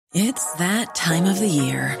It's that time of the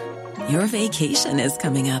year. Your vacation is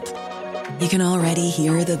coming up. You can already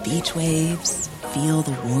hear the beach waves, feel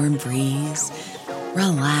the warm breeze,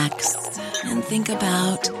 relax, and think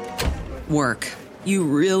about work. You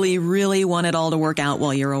really, really want it all to work out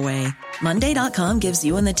while you're away. Monday.com gives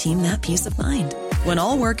you and the team that peace of mind. When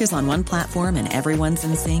all work is on one platform and everyone's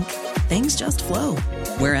in sync, things just flow.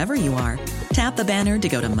 Wherever you are, tap the banner to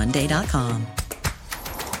go to Monday.com.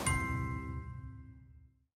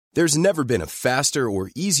 There's never been a faster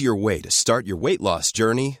or easier way to start your weight loss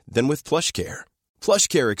journey than with PlushCare.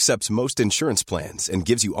 PlushCare accepts most insurance plans and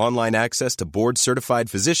gives you online access to board-certified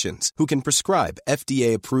physicians who can prescribe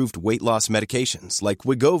FDA-approved weight loss medications like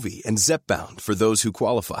Wegovy and Zepbound for those who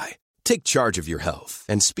qualify. Take charge of your health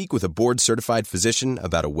and speak with a board-certified physician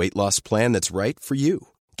about a weight loss plan that's right for you.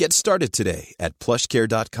 Get started today at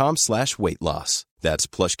plushcare.com/weight loss. That's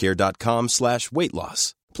plushcare.com/weight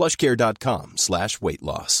loss. plushcare.com/weight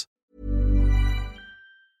loss.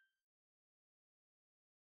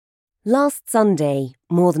 Last Sunday,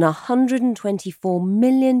 more than 124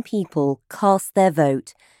 million people cast their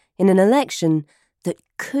vote in an election that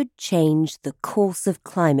could change the course of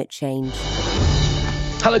climate change.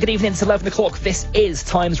 Hello, good evening. It's 11 o'clock. This is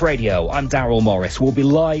Times Radio. I'm Daryl Morris. We'll be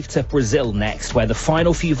live to Brazil next, where the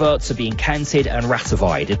final few votes are being counted and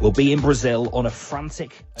ratified. It will be in Brazil on a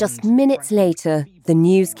frantic... Just minutes later, the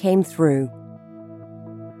news came through.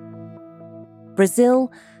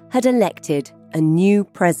 Brazil had elected a new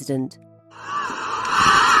president.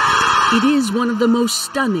 It is one of the most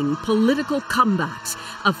stunning political comebacks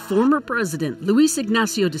of former President Luiz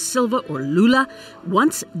Inácio da Silva, or Lula,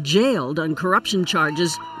 once jailed on corruption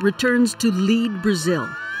charges, returns to lead Brazil.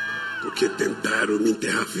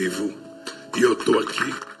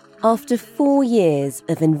 After 4 years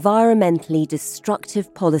of environmentally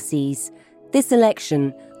destructive policies, this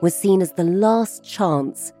election was seen as the last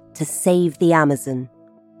chance to save the Amazon.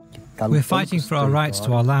 We're fighting for our rights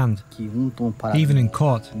to our land, even in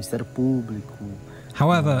court.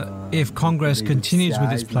 However, if Congress continues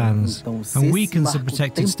with its plans and weakens the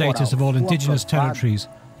protected status of all indigenous territories,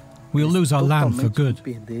 we'll lose our land for good.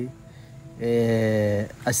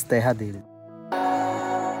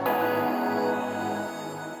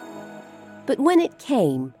 But when it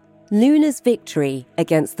came, Lula's victory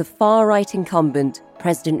against the far-right incumbent,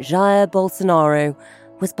 President Jair Bolsonaro,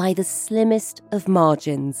 was by the slimmest of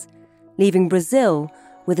margins, leaving Brazil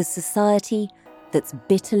with a society that's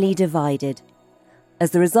bitterly divided.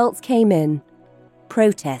 As the results came in,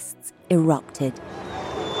 protests erupted.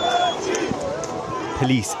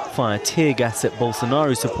 Police fire tear gas at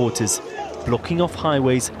Bolsonaro supporters, blocking off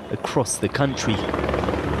highways across the country.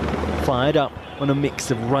 Fired up on a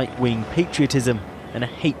mix of right-wing patriotism and a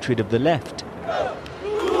hatred of the left.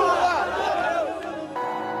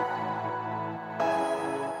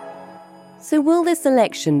 So will this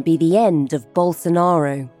election be the end of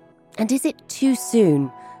Bolsonaro? And is it too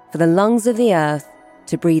soon for the lungs of the earth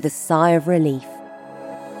to breathe a sigh of relief?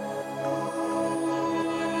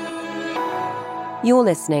 You're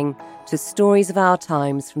listening to Stories of Our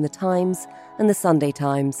Times from The Times and The Sunday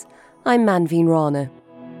Times. I'm Manveen Rana.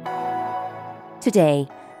 Today,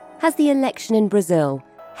 has the election in Brazil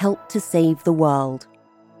helped to save the world?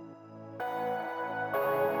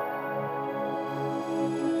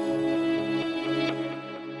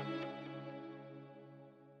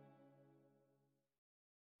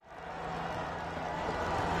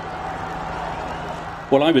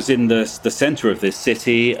 Well, I was in the centre of this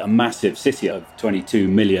city, a massive city of 22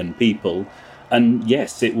 million people. And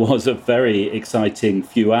yes, it was a very exciting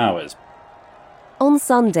few hours. On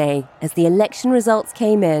Sunday, as the election results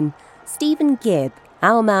came in, Stephen Gibb,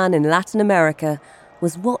 our man in Latin America,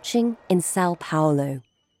 was watching in Sao Paulo.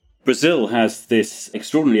 Brazil has this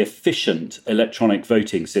extraordinarily efficient electronic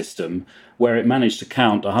voting system where it managed to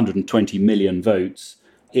count 120 million votes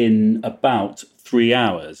in about 3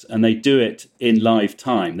 hours, and they do it in live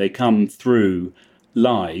time. They come through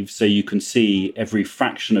live, so you can see every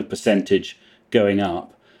fraction of percentage going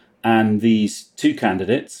up. And these two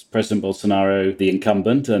candidates, President Bolsonaro, the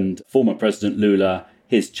incumbent, and former President Lula,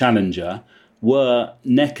 his challenger, were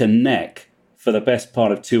neck and neck for the best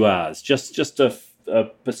part of 2 hours. Just a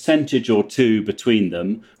percentage or two between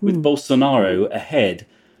them, with Bolsonaro ahead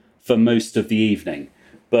for most of the evening.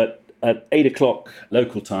 But at 8 o'clock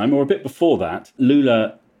local time, or a bit before that,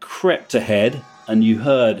 Lula crept ahead, and you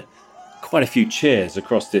heard quite a few cheers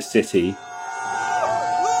across this city.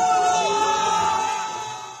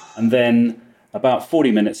 And then about 40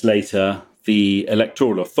 minutes later, the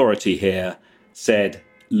electoral authority here said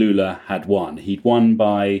Lula had won. He'd won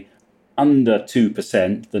by under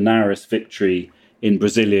 2%, the narrowest victory in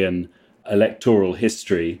Brazilian electoral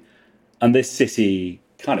history. And this city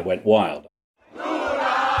kind of went wild.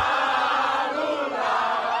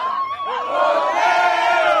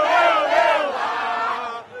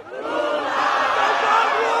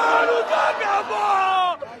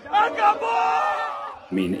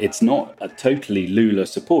 I mean, it's not a totally Lula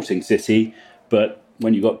supporting city, but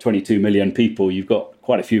when you've got 22 million people, you've got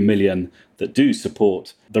quite a few million that do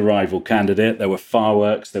support the rival candidate. There were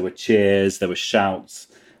fireworks, there were cheers, there were shouts.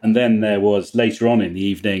 And then there was, later on in the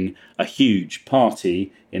evening, a huge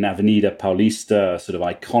party in Avenida Paulista, a sort of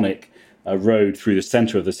iconic road through the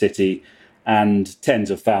centre of the city, and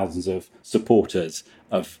tens of thousands of supporters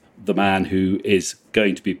of the man who is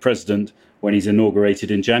going to be president when he's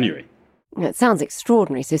inaugurated in January. It sounds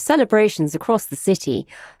extraordinary. So celebrations across the city.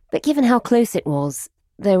 But given how close it was,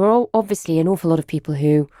 there were obviously an awful lot of people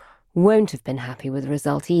who won't have been happy with the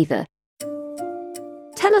result either.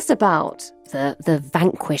 Tell us about the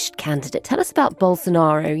vanquished candidate. Tell us about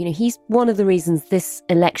Bolsonaro. You know, he's one of the reasons this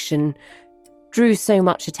election drew so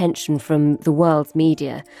much attention from the world's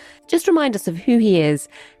media. Just remind us of who he is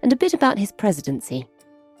and a bit about his presidency.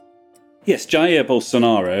 Yes, Jair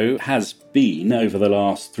Bolsonaro has been, over the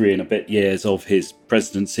last 3 and a bit years of his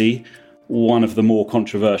presidency, one of the more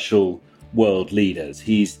controversial world leaders.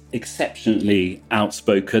 He's exceptionally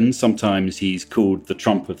outspoken. Sometimes he's called the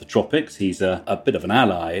Trump of the tropics. He's a bit of an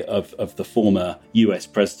ally of the former US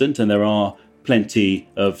president, and there are plenty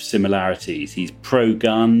of similarities. He's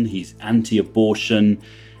pro-gun, he's anti-abortion.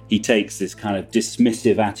 He takes this kind of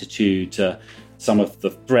dismissive attitude to some of the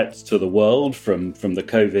threats to the world, from the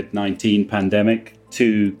COVID-19 pandemic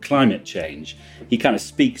to climate change. He kind of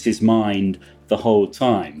speaks his mind the whole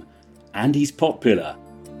time. And he's popular.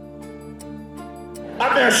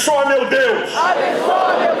 Abençoa, meu Deus!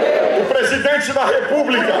 Abençoa, meu Deus! O Presidente da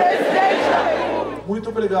República! Muito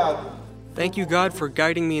obrigado. Thank you, God, for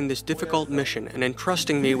guiding me in this difficult mission and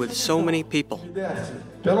entrusting me with so many people.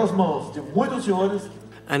 Pelas mãos de muitos senhores.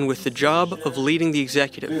 And with the job of leading the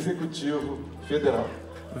executive. Executivo federal.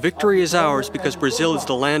 Victory is ours because Brazil is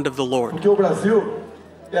the land of the Lord. Porque o Brasil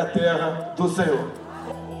é a terra do Senhor.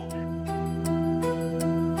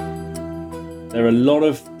 There are a lot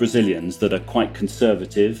of Brazilians that are quite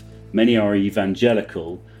conservative. Many are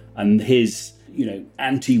evangelical, and his,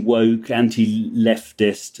 anti-woke,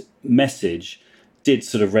 anti-leftist message did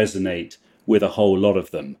sort of resonate with a whole lot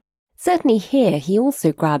of them. Certainly here, he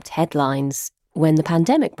also grabbed headlines when the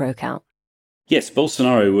pandemic broke out. Yes,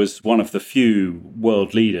 Bolsonaro was one of the few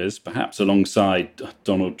world leaders, perhaps alongside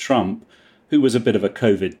Donald Trump, who was a bit of a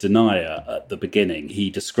COVID denier at the beginning. He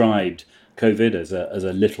described COVID as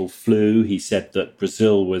a little flu. He said that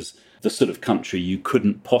Brazil was the sort of country you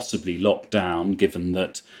couldn't possibly lock down, given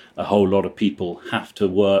that a whole lot of people have to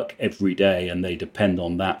work every day and they depend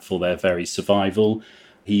on that for their very survival.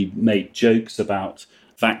 He made jokes about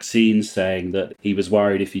vaccines, saying that he was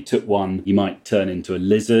worried if he took one, he might turn into a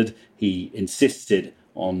lizard. He insisted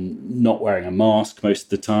on not wearing a mask most of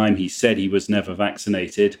the time. He said he was never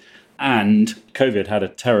vaccinated. And COVID had a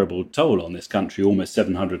terrible toll on this country, almost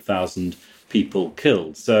 700,000 people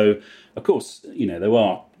killed. So, of course, there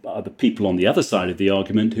are other people on the other side of the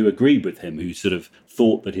argument who agreed with him, who sort of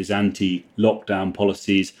thought that his anti-lockdown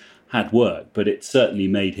policies had worked. But it certainly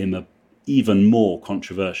made him even more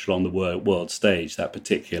controversial on the world stage, that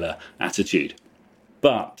particular attitude.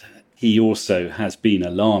 But he also has been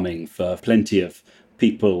alarming for plenty of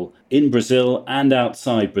people in Brazil and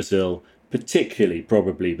outside Brazil, particularly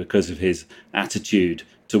probably because of his attitude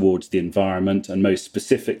towards the environment and most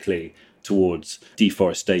specifically towards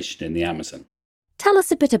deforestation in the Amazon. Tell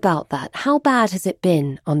us a bit about that. How bad has it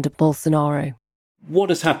been under Bolsonaro? What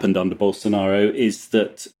has happened under Bolsonaro is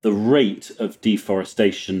that the rate of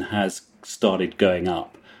deforestation has started going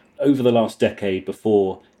up. Over the last decade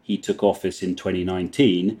before he took office in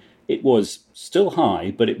 2019, it was still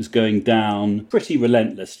high, but it was going down pretty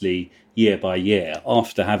relentlessly year by year,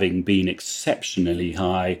 after having been exceptionally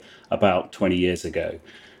high about 20 years ago.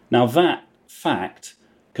 Now, that fact,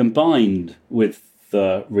 combined with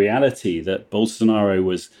the reality that Bolsonaro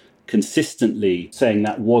was consistently saying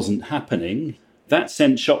that wasn't happening, that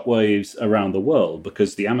sent shockwaves around the world,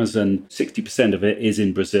 because the Amazon, 60% of it is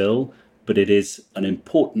in Brazil, but it is an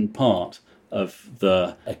important part of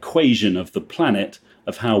the equation of the planet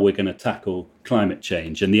of how we're going to tackle climate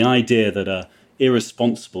change. And the idea that a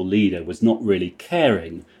irresponsible leader was not really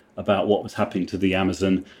caring about what was happening to the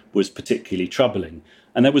Amazon was particularly troubling.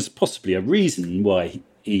 And there was possibly a reason why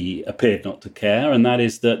he appeared not to care, and that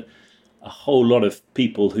is that a whole lot of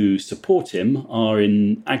people who support him are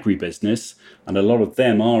in agribusiness, and a lot of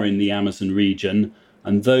them are in the Amazon region,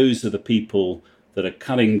 and those are the people that are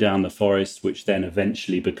cutting down the forest, which then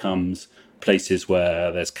eventually becomes places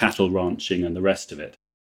where there's cattle ranching and the rest of it.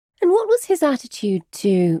 And what was his attitude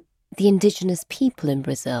to the indigenous people in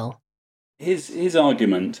Brazil? His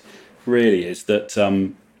argument really is that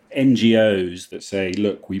NGOs that say,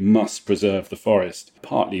 look, we must preserve the forest,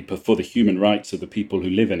 partly for the human rights of the people who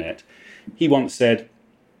live in it. He once said,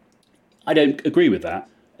 I don't agree with that.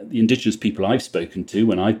 The indigenous people I've spoken to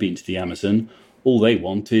when I've been to the Amazon, all they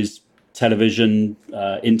want is television,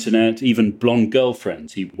 internet, even blonde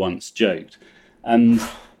girlfriends, he once joked. And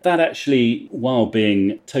that actually, while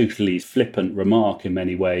being totally flippant remark in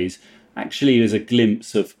many ways, actually is a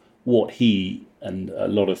glimpse of what he and a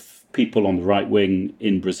lot of people on the right wing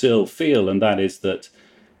in Brazil feel, and that is that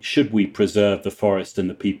should we preserve the forest and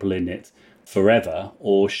the people in it forever,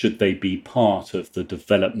 or should they be part of the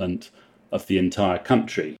development of the entire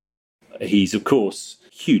country? He's, of course,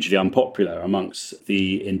 hugely unpopular amongst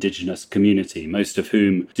the indigenous community, most of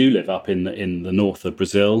whom do live up in the north of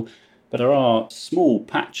Brazil, but there are small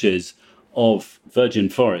patches of virgin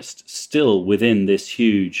forest still within this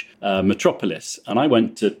huge metropolis. And I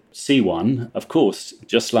went to see one, of course,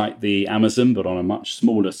 just like the Amazon, but on a much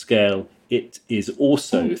smaller scale. It is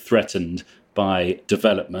also threatened by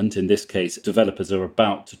development. In this case, developers are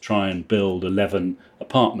about to try and build 11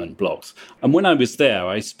 apartment blocks. And when I was there,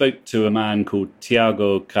 I spoke to a man called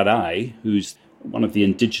Tiago Carai, who's one of the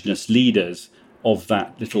indigenous leaders of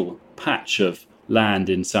that little patch of land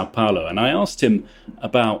in Sao Paulo. And I asked him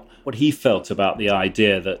about what he felt about the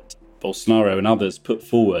idea that Bolsonaro and others put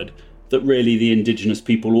forward, that really the indigenous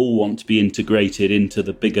people all want to be integrated into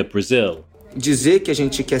the bigger Brazil. Dizer que a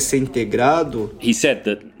gente quer ser integrado. He said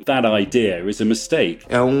that idea is a mistake.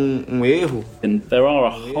 É erro. And there are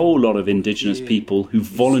a whole lot of indigenous people who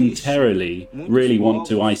voluntarily really want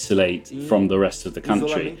to isolate from the rest of the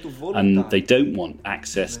country. And they don't want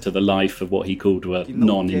access to the life of what he called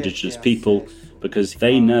non-indigenous people, because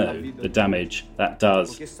they know the damage that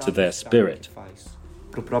does to their spirit.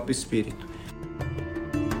 Pro próprio espírito.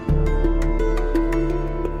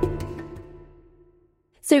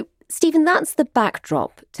 So, Stephen, that's the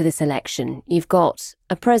backdrop to this election. You've got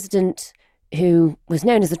a president who was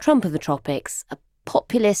known as the Trump of the tropics, a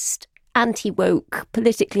populist, anti-woke,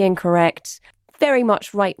 politically incorrect, very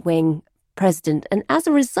much right-wing president. And as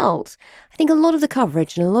a result, I think a lot of the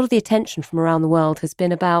coverage and a lot of the attention from around the world has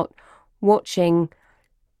been about watching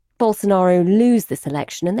Bolsonaro lose this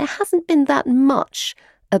election, and there hasn't been that much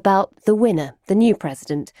about the winner, the new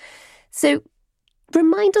president. So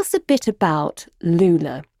remind us a bit about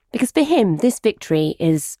Lula, because for him, this victory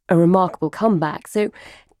is a remarkable comeback. So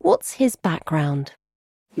what's his background?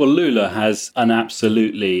 Well, Lula has an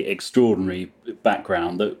absolutely extraordinary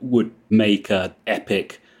background that would make an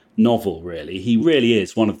epic novel, really. He really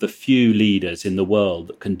is one of the few leaders in the world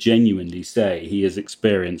that can genuinely say he has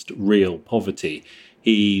experienced real poverty.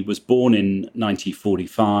 He was born in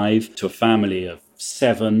 1945 to a family of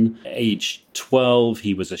 7. Age 12,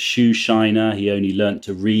 he was a shoe shiner. He only learnt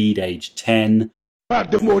to read age 10. I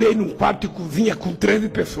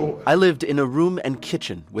lived in a room and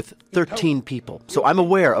kitchen with 13 people, so I'm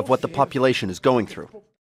aware of what the population is going through.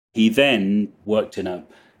 He then worked in a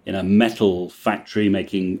metal factory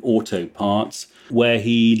making auto parts, where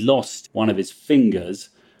he lost one of his fingers,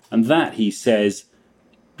 and that, he says,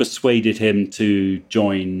 persuaded him to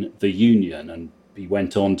join the union, and he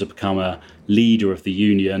went on to become a leader of the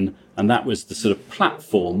union, and that was the sort of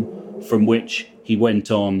platform from which he went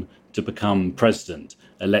on to become president,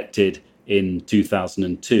 elected in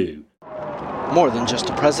 2002. More than just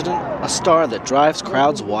a president, a star that drives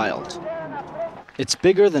crowds wild. It's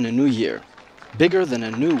bigger than a new year, bigger than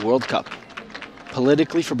a new World Cup.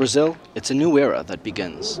 Politically for Brazil, it's a new era that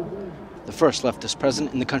begins. The first leftist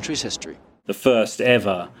president in the country's history. The first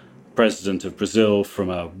ever president of Brazil from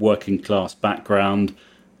a working class background,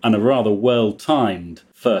 and a rather well-timed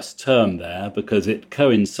first term there, because it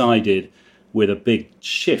coincided with a big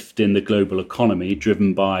shift in the global economy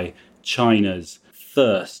driven by China's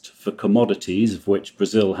thirst for commodities, of which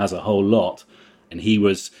Brazil has a whole lot. And he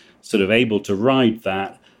was sort of able to ride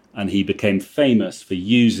that, and he became famous for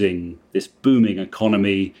using this booming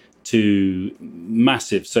economy to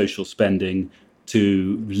massive social spending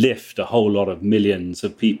to lift a whole lot of millions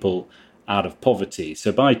of people out of poverty.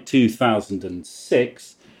 So by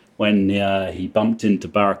 2006, when he bumped into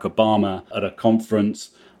Barack Obama at a conference,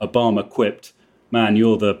 Obama quipped, "Man,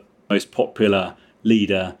 you're the most popular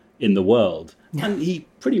leader in the world." Yeah. And he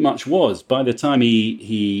pretty much was. By the time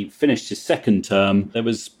he finished his second term, there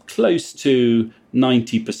was close to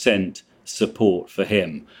 90% support for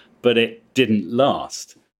him. But it didn't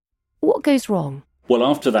last. What goes wrong? Well,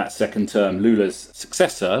 after that second term, Lula's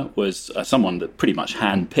successor was someone that pretty much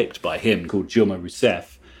handpicked by him, called Dilma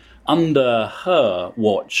Rousseff. Under her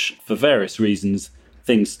watch, for various reasons,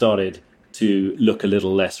 things started to look a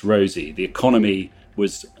little less rosy. The economy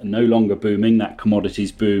was no longer booming. That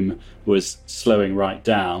commodities boom was slowing right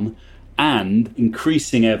down. And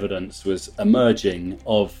increasing evidence was emerging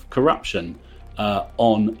of corruption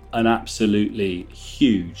on an absolutely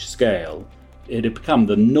huge scale. It had become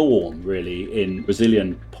the norm, really, in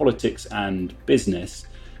Brazilian politics and business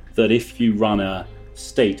that if you run a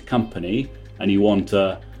state company and you want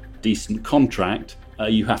a decent contract,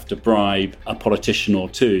 you have to bribe a politician or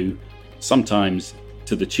two, sometimes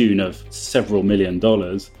to the tune of several $1 million,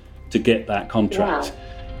 to get that contract.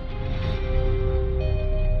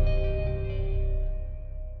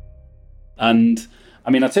 And I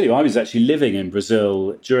mean, I tell you, I was actually living in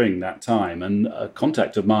Brazil during that time, and a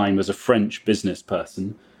contact of mine was a French business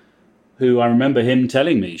person who I remember him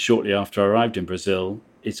telling me shortly after I arrived in Brazil,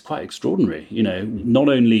 it's quite extraordinary, not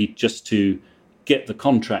only just to get the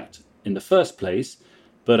contract in the first place,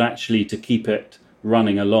 but actually to keep it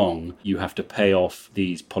running along, you have to pay off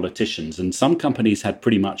these politicians. And some companies had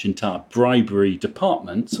pretty much entire bribery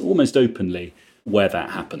departments, almost openly, where that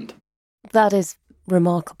happened. That is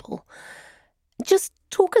remarkable. Just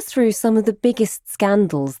talk us through some of the biggest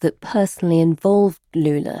scandals that personally involved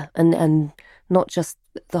Lula and not just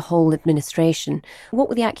the whole administration. What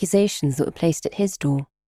were the accusations that were placed at his door?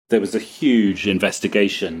 There was a huge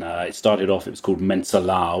investigation. It started off, it was called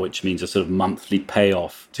Mensalão, which means a sort of monthly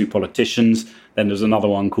payoff to politicians. Then there was another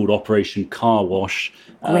one called Operation Car Wash.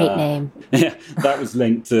 Great name. Yeah, that was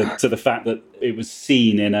linked to the fact that it was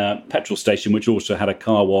seen in a petrol station, which also had a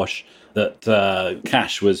car wash, that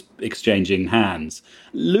cash was exchanging hands.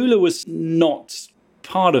 Lula was not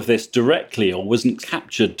part of this directly, or wasn't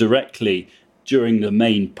captured directly during the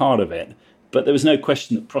main part of it, but there was no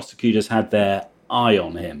question that prosecutors had their eye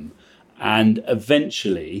on him. And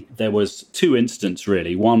eventually there was two incidents,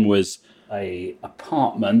 really. One was a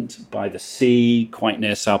apartment by the sea quite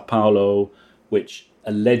near Sao Paulo, which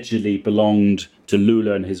allegedly belonged to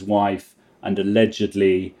Lula and his wife, and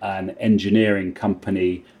allegedly an engineering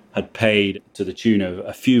company had paid to the tune of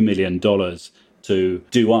a few $1 million to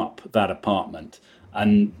do up that apartment.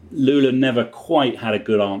 And Lula never quite had a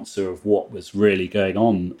good answer of what was really going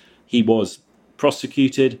on. He was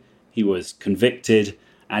prosecuted, he was convicted,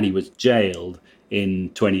 and he was jailed in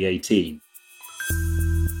 2018.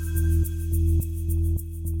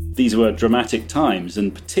 These were dramatic times,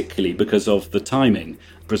 and particularly because of the timing.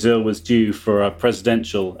 Brazil was due for a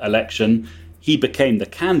presidential election. He became the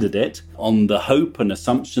candidate on the hope and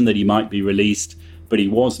assumption that he might be released, but he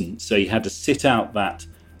wasn't. So he had to sit out that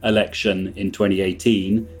election in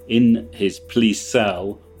 2018 in his police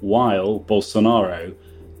cell while Bolsonaro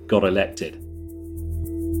got elected.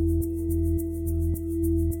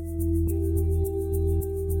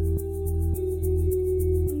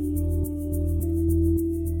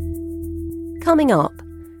 Coming up,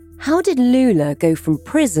 how did Lula go from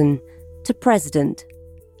prison to president?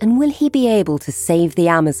 And will he be able to save the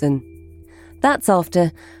Amazon? That's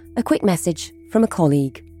after a quick message from a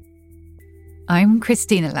colleague. I'm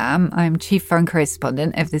Christina Lamb. I'm Chief Foreign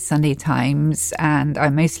Correspondent of the Sunday Times, and I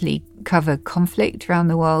mostly cover conflict around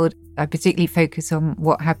the world. I particularly focus on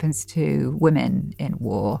what happens to women in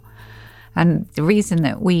war. And the reason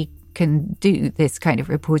that we can do this kind of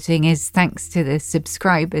reporting is thanks to the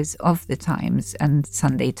subscribers of the Times and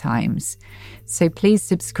Sunday Times. So please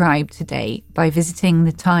subscribe today by visiting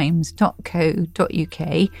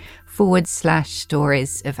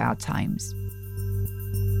thetimes.co.uk/stories of our times.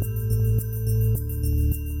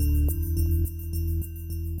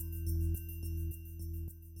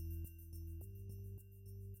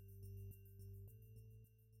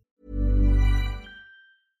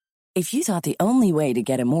 If you thought the only way to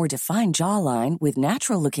get a more defined jawline with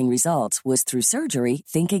natural-looking results was through surgery,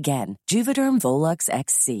 think again. Juvederm Volux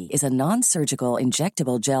XC is a non-surgical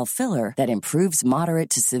injectable gel filler that improves moderate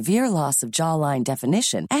to severe loss of jawline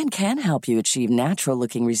definition and can help you achieve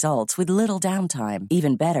natural-looking results with little downtime.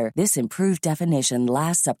 Even better, this improved definition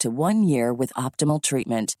lasts up to 1 year with optimal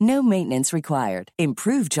treatment. No maintenance required.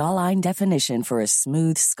 Improve jawline definition for a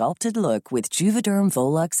smooth, sculpted look with Juvederm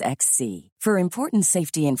Volux XC. For important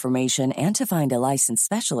safety information and to find a licensed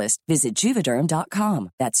specialist, visit Juvederm.com.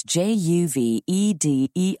 That's JUVEDERM.com.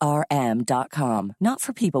 Not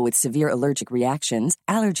for people with severe allergic reactions,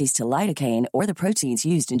 allergies to lidocaine, or the proteins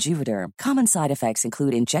used in Juvederm. Common side effects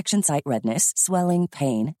include injection site redness, swelling,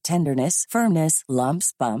 pain, tenderness, firmness,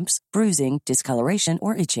 lumps, bumps, bruising, discoloration,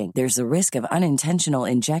 or itching. There's a risk of unintentional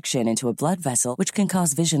injection into a blood vessel, which can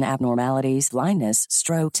cause vision abnormalities, blindness,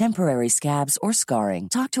 stroke, temporary scabs, or scarring.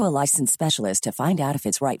 Talk to a licensed specialist to find out if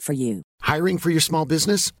it's right for you. Hiring for your small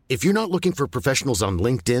business? If you're not looking for professionals on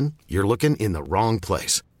LinkedIn, you're looking in the wrong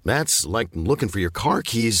place. That's like looking for your car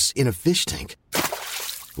keys in a fish tank.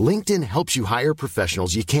 LinkedIn helps you hire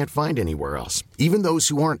professionals you can't find anywhere else, even those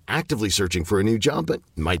who aren't actively searching for a new job but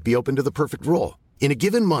might be open to the perfect role. In a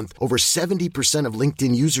given month, over 70% of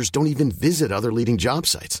LinkedIn users don't even visit other leading job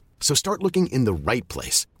sites. So start looking in the right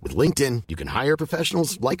place. With LinkedIn, you can hire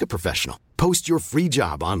professionals like a professional. Post your free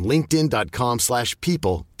job on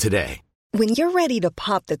linkedin.com/people today. When you're ready to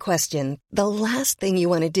pop the question, the last thing you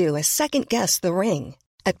want to do is second-guess the ring.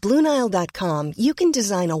 At BlueNile.com, you can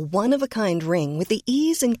design a one-of-a-kind ring with the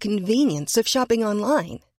ease and convenience of shopping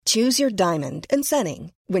online. Choose your diamond and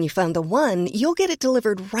setting. When you find the one, you'll get it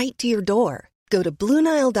delivered right to your door. Go to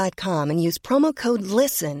BlueNile.com and use promo code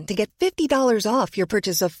LISTEN to get $50 off your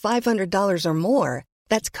purchase of $500 or more.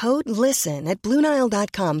 That's code LISTEN at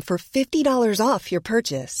BlueNile.com for $50 off your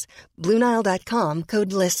purchase. BlueNile.com,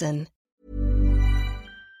 code LISTEN.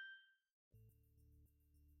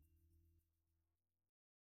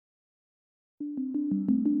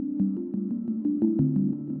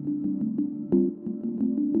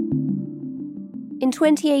 In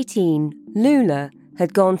 2018, Lula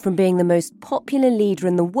had gone from being the most popular leader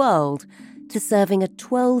in the world to serving a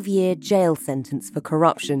 12-year jail sentence for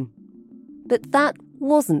corruption. But that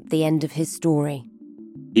wasn't the end of his story.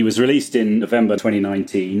 He was released in November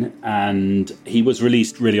 2019, and he was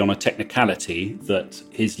released really on a technicality that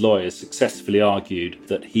his lawyers successfully argued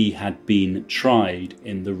that he had been tried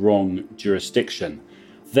in the wrong jurisdiction.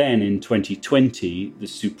 Then in 2020, the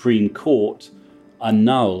Supreme Court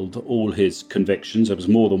annulled all his convictions. There was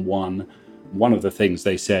more than one. One of the things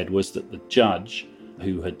they said was that the judge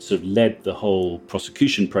who had sort of led the whole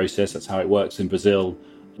prosecution process, that's how it works in Brazil,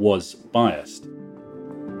 was biased.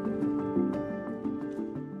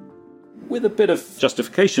 With a bit of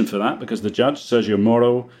justification for that, because the judge, Sergio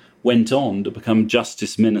Moro, went on to become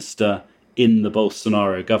justice minister in the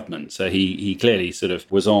Bolsonaro government. So he clearly sort of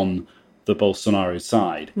was on the Bolsonaro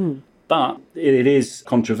side. But it is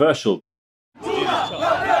controversial.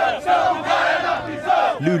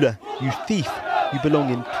 Lula, you thief, you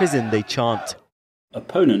belong in prison, they chant.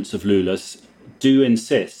 Opponents of Lula's do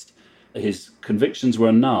insist his convictions were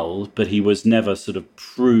annulled, but he was never sort of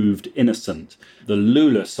proved innocent. The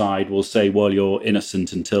Lula side will say, well, you're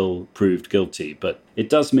innocent until proved guilty. But it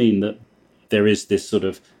does mean that there is this sort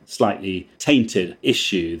of slightly tainted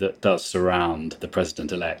issue that does surround the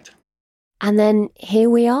president-elect. And then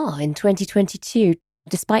here we are in 2022,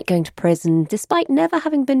 despite going to prison, despite never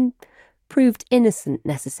having been proved innocent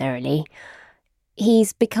necessarily,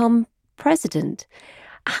 he's become president.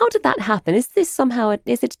 How did that happen? Is this somehow,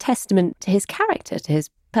 is it a testament to his character, to his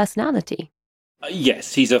personality?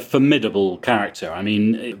 Yes, he's a formidable character. I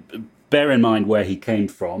mean, bear in mind where he came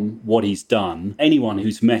from, what he's done. Anyone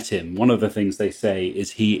who's met him, one of the things they say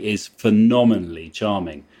is he is phenomenally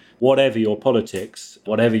charming. Whatever your politics,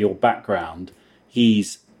 whatever your background,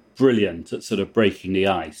 he's brilliant at sort of breaking the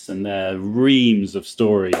ice. And there are reams of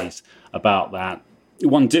stories about that.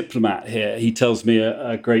 One diplomat here, he tells me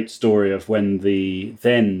a great story of when the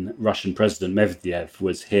then Russian President Medvedev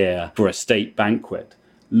was here for a state banquet.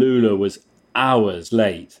 Lula was hours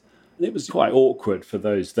late. It was quite awkward for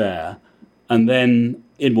those there. And then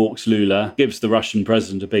in walks Lula, gives the Russian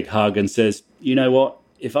president a big hug and says, you know what,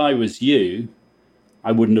 if I was you,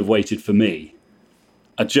 I wouldn't have waited for me.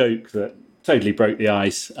 A joke that totally broke the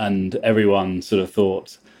ice, and everyone sort of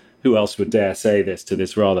thought, who else would dare say this to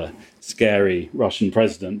this rather scary Russian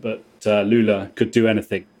president? But Lula could do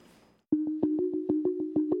anything.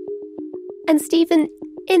 And Stephen,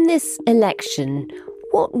 in this election,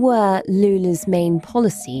 what were Lula's main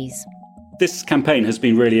policies? This campaign has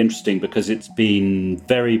been really interesting because it's been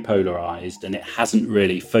very polarised and it hasn't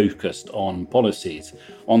really focused on policies.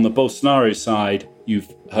 On the Bolsonaro side,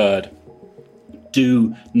 you've heard,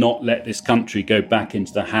 do not let this country go back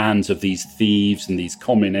into the hands of these thieves and these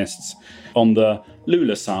communists. On the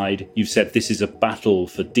Lula side, you've said this is a battle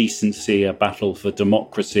for decency, a battle for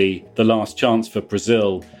democracy, the last chance for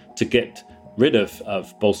Brazil to get rid of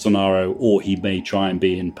Bolsonaro, or he may try and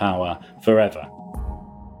be in power forever.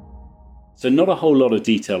 So not a whole lot of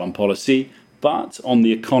detail on policy, but on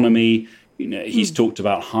the economy, He's talked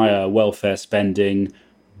about higher welfare spending,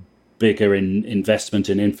 bigger investment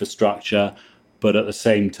in infrastructure, but at the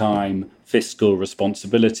same time, fiscal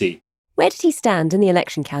responsibility. Where did he stand in the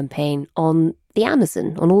election campaign on the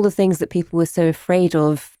Amazon, on all the things that people were so afraid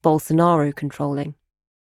of Bolsonaro controlling?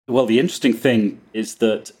 Well, the interesting thing is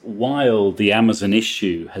that while the Amazon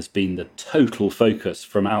issue has been the total focus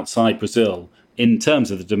from outside Brazil, in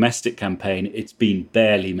terms of the domestic campaign, it's been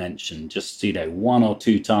barely mentioned, just, one or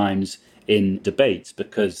two times in debates,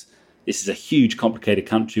 because this is a huge, complicated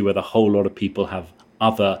country where the whole lot of people have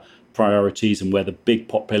other priorities and where the big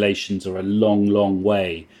populations are a long, long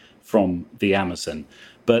way from the Amazon.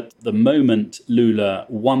 But the moment Lula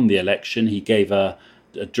won the election, he gave an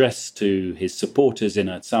address to his supporters in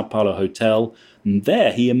a Sao Paulo hotel. And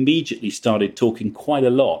there he immediately started talking quite a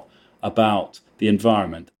lot about the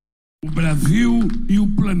environment. O Brasil e o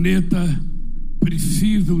planeta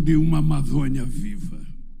precisam de uma Amazônia viva.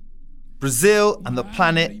 Brazil and the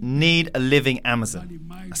planet need a living Amazon.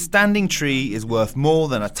 A standing tree is worth more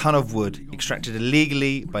than a ton of wood extracted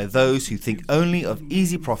illegally by those who think only of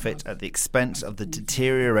easy profit at the expense of the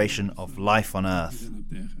deterioration of life on Earth.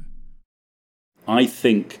 I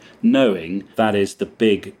think knowing that is the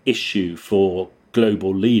big issue for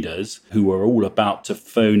global leaders who were all about to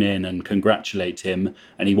phone in and congratulate him,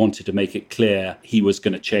 and he wanted to make it clear he was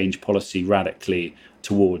going to change policy radically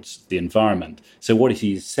towards the environment. So what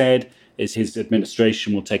he said is his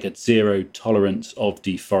administration will take a zero tolerance of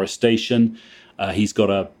deforestation. He's got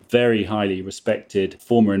a very highly respected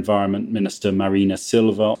former Environment Minister, Marina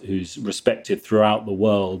Silva, who's respected throughout the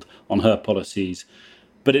world on her policies.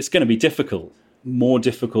 But it's going to be difficult, more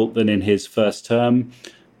difficult than in his first term,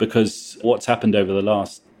 because what's happened over the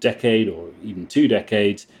last decade or even 2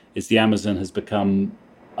 decades is the Amazon has become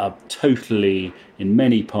a totally, in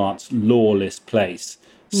many parts, lawless place.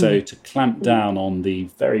 So to clamp down on the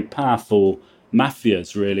very powerful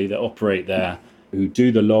mafias, really, that operate there, who do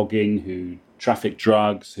the logging, who traffic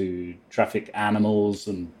drugs, who traffic animals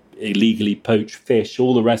and illegally poach fish,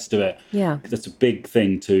 all the rest of it. Yeah. That's a big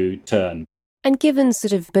thing to turn. And given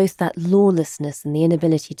sort of both that lawlessness and the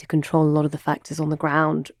inability to control a lot of the factors on the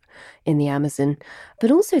ground in the Amazon, but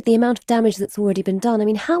also the amount of damage that's already been done, I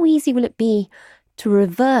mean, how easy will it be to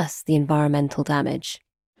reverse the environmental damage?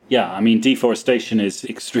 Yeah, I mean, deforestation is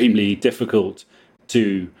extremely difficult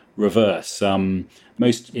to reverse.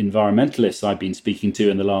 Most environmentalists I've been speaking to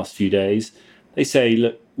in the last few days, they say,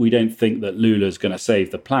 look, we don't think that Lula's going to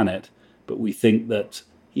save the planet, but we think that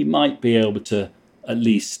he might be able to at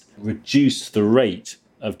least reduce the rate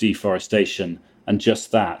of deforestation. And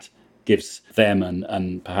just that gives them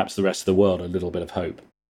and perhaps the rest of the world a little bit of hope.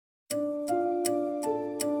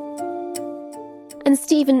 And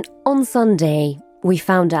Stephen, on Sunday, we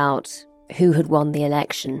found out who had won the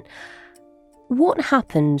election. What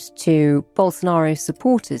happened to Bolsonaro's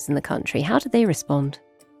supporters in the country? How did they respond?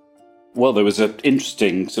 Well, there was an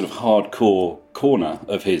interesting sort of hardcore corner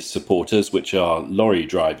of his supporters, which are lorry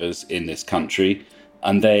drivers in this country.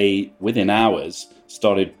 And they, within hours,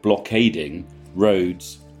 started blockading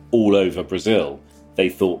roads all over Brazil. They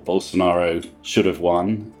thought Bolsonaro should have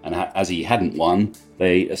won. And as he hadn't won,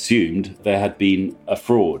 they assumed there had been a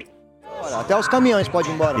fraud.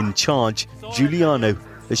 In charge, Juliano,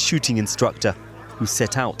 a shooting instructor, who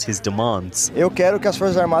set out his demands. I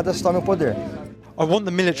want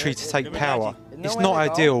the military to take power. It's not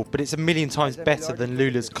ideal, but it's a million times better than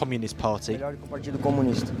Lula's Communist Party.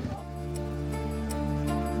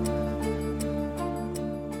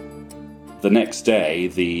 The next day,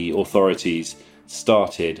 the authorities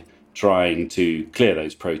started trying to clear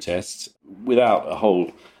those protests without a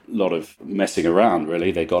whole lot of messing around,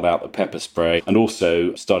 really. They got out the pepper spray and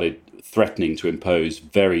also started threatening to impose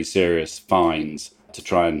very serious fines to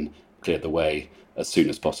try and clear the way as soon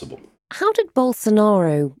as possible. How did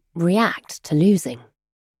Bolsonaro react to losing?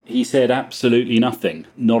 He said absolutely nothing.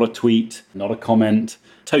 Not a tweet, not a comment,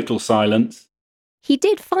 total silence. He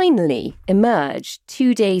did finally emerge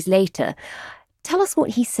 2 days later. Tell us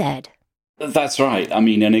what he said. That's right. I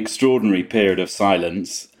mean, an extraordinary period of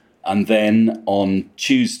silence. And then on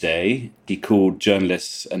Tuesday, he called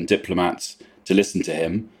journalists and diplomats to listen to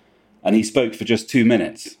him. And he spoke for just 2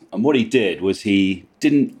 minutes. And what he did was he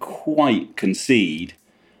didn't quite concede,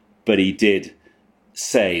 but he did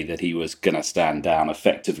say that he was going to stand down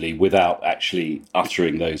effectively without actually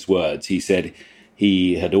uttering those words. He said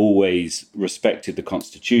he had always respected the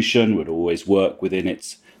Constitution, would always work within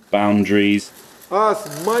its boundaries.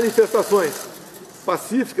 As manifestações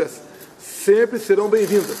pacíficas sempre serão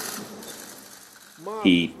bem-vindas.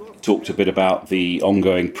 He talked a bit about the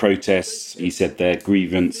ongoing protests. He said their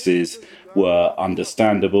grievances were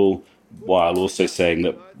understandable, while also saying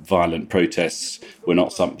that violent protests were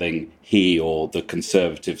not something he or the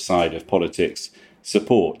conservative side of politics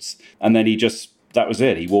supports. And then that was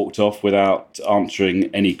it. He walked off without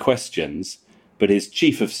answering any questions. But his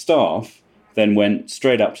chief of staff then went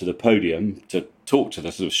straight up to the podium to talk to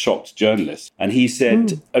the sort of shocked journalists. And he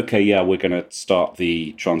said, OK, yeah, we're going to start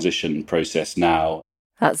the transition process now.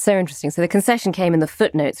 That's so interesting. So the concession came in the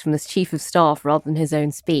footnotes from this chief of staff rather than his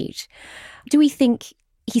own speech. Do we think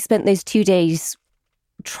he spent those 2 days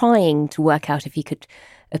trying to work out if he could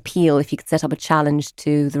appeal, if he could set up a challenge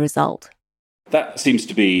to the result? That seems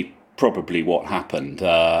to be probably what happened.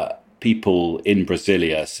 People in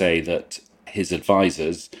Brasilia say that his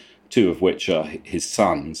advisors, 2 of which are his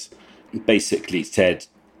sons, basically said,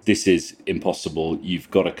 this is impossible,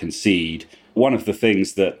 you've got to concede. One of the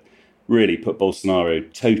things that really put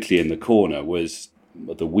Bolsonaro totally in the corner was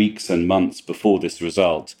the weeks and months before this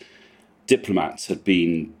result, diplomats had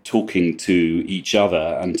been talking to each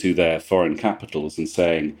other and to their foreign capitals and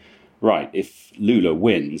saying, right, if Lula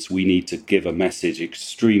wins, we need to give a message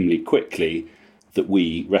extremely quickly that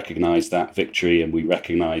we recognise that victory and we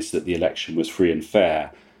recognise that the election was free and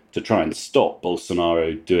fair, to try and stop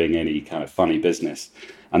Bolsonaro doing any kind of funny business.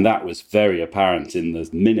 And that was very apparent in the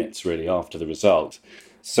minutes really after the result.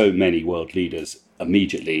 So many world leaders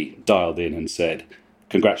immediately dialed in and said,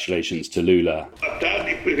 congratulations to Lula.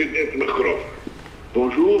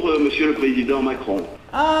 Bonjour, Monsieur le Président Macron.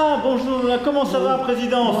 Ah, bonjour, comment ça va,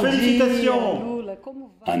 Président? Félicitations.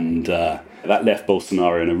 And that left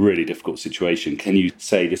Bolsonaro in a really difficult situation. Can you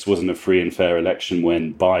say this wasn't a free and fair election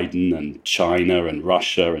when Biden and China and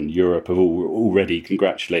Russia and Europe have already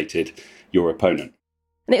congratulated your opponent?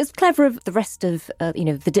 And it was clever of the rest of,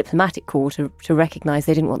 the diplomatic corps to recognise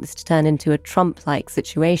they didn't want this to turn into a Trump-like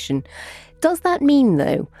situation. Does that mean,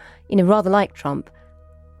 though, rather like Trump,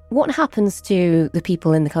 what happens to the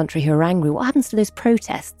people in the country who are angry? What happens to those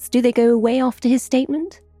protests? Do they go away after his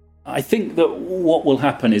statement? I think that what will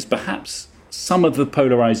happen is perhaps some of the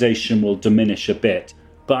polarisation will diminish a bit,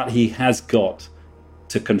 but he has got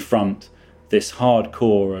to confront this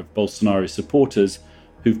hardcore of Bolsonaro supporters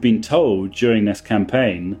who've been told during this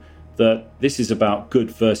campaign that this is about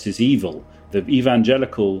good versus evil. The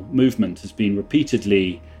evangelical movement has been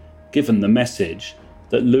repeatedly given the message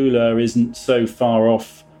that Lula isn't so far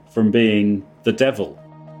off from being the devil.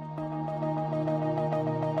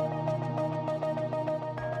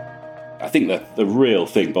 I think that the real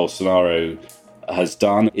thing Bolsonaro has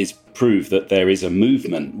done is prove that there is a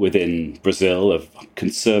movement within Brazil, of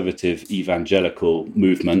conservative evangelical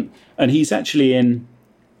movement, and he's actually in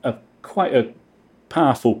quite a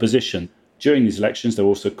powerful position. During these elections, there were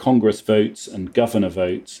also Congress votes and governor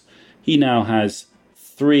votes. He now has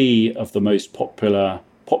 3 of the most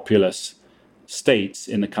populous states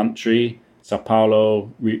in the country, Sao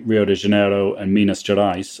Paulo, Rio de Janeiro and Minas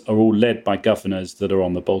Gerais, are all led by governors that are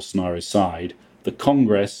on the Bolsonaro side. The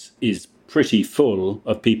Congress is pretty full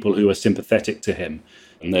of people who are sympathetic to him.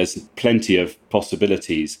 And there's plenty of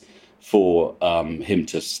possibilities for him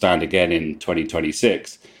to stand again in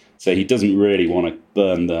 2026. So he doesn't really want to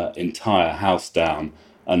burn the entire house down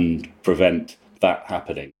and prevent that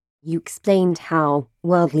happening. You explained how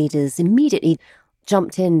world leaders immediately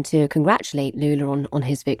jumped in to congratulate Lula on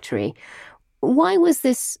his victory. Why was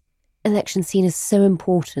this election seen as so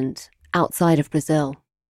important outside of Brazil?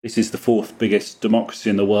 This is the 4th biggest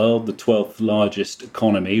democracy in the world, the 12th largest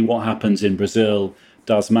economy. What happens in Brazil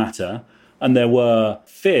does matter. And there were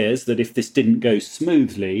fears that if this didn't go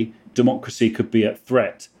smoothly, democracy could be at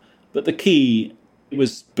threat. But the key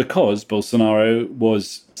was because Bolsonaro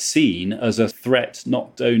was seen as a threat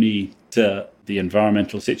not only to the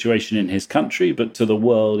environmental situation in his country, but to the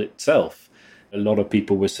world itself. A lot of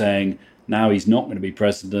people were saying, now he's not going to be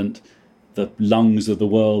president, the lungs of the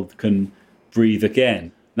world can breathe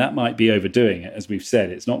again. That might be overdoing it. As we've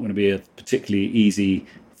said, it's not going to be a particularly easy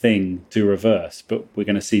thing to reverse, but we're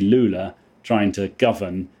going to see Lula trying to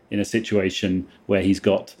govern in a situation where he's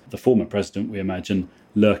got the former president, we imagine,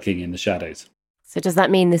 lurking in the shadows. So does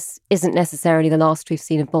that mean this isn't necessarily the last we've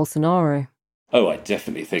seen of Bolsonaro? Oh, I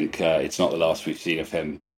definitely think it's not the last we've seen of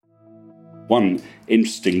him. One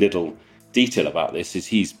interesting little detail about this is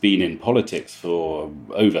he's been in politics for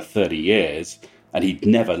over 30 years and he'd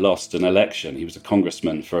never lost an election. He was a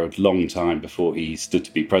congressman for a long time before he stood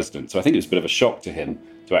to be president. So I think it was a bit of a shock to him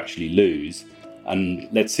to actually lose. And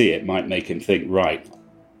let's see, it might make him think, right,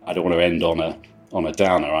 I don't want to end on a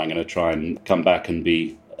downer. I'm going to try and come back and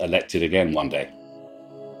be elected again one day.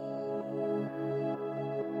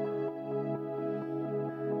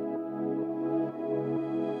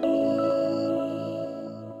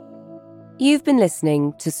 You've been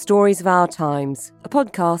listening to Stories of Our Times, a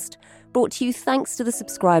podcast brought to you thanks to the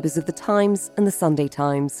subscribers of The Times and The Sunday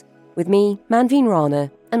Times, with me, Manveen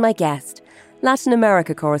Rana, and my guest, Latin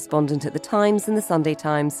America correspondent at The Times and The Sunday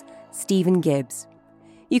Times, Stephen Gibbs.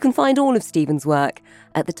 You can find all of Stephen's work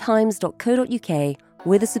at thetimes.co.uk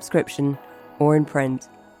with a subscription or in print.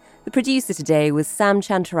 The producer today was Sam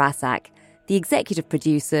Chantarasak. The executive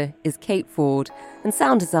producer is Kate Ford, and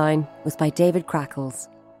sound design was by David Crackles.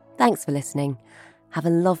 Thanks for listening. Have a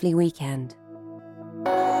lovely weekend.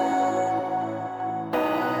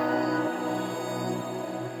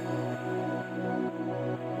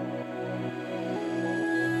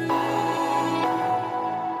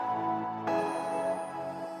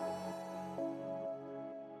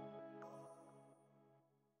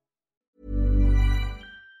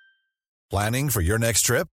 Planning for your next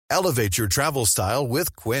trip? Elevate your travel style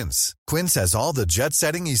with Quince. Quince has all the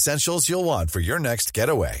jet-setting essentials you'll want for your next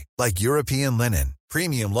getaway, like European linen,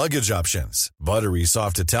 premium luggage options, buttery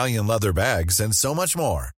soft Italian leather bags, and so much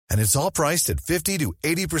more. And it's all priced at 50 to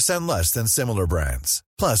 80% less than similar brands.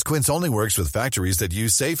 Plus, Quince only works with factories that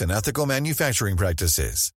use safe and ethical manufacturing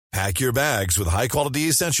practices. Pack your bags with high-quality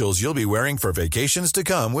essentials you'll be wearing for vacations to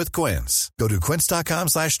come with Quince. Go to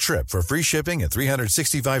quince.com/trip for free shipping and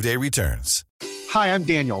 365-day returns. Hi, I'm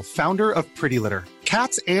Daniel, founder of Pretty Litter.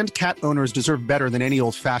 Cats and cat owners deserve better than any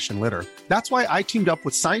old-fashioned litter. That's why I teamed up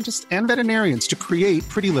with scientists and veterinarians to create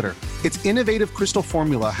Pretty Litter. Its innovative crystal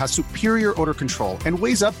formula has superior odor control and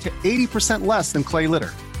weighs up to 80% less than clay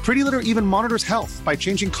litter. Pretty Litter even monitors health by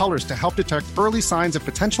changing colors to help detect early signs of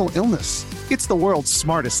potential illness. It's the world's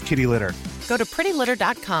smartest kitty litter. Go to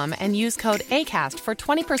prettylitter.com and use code ACAST for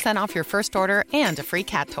 20% off your first order and a free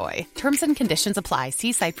cat toy. Terms and conditions apply.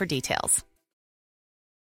 See site for details.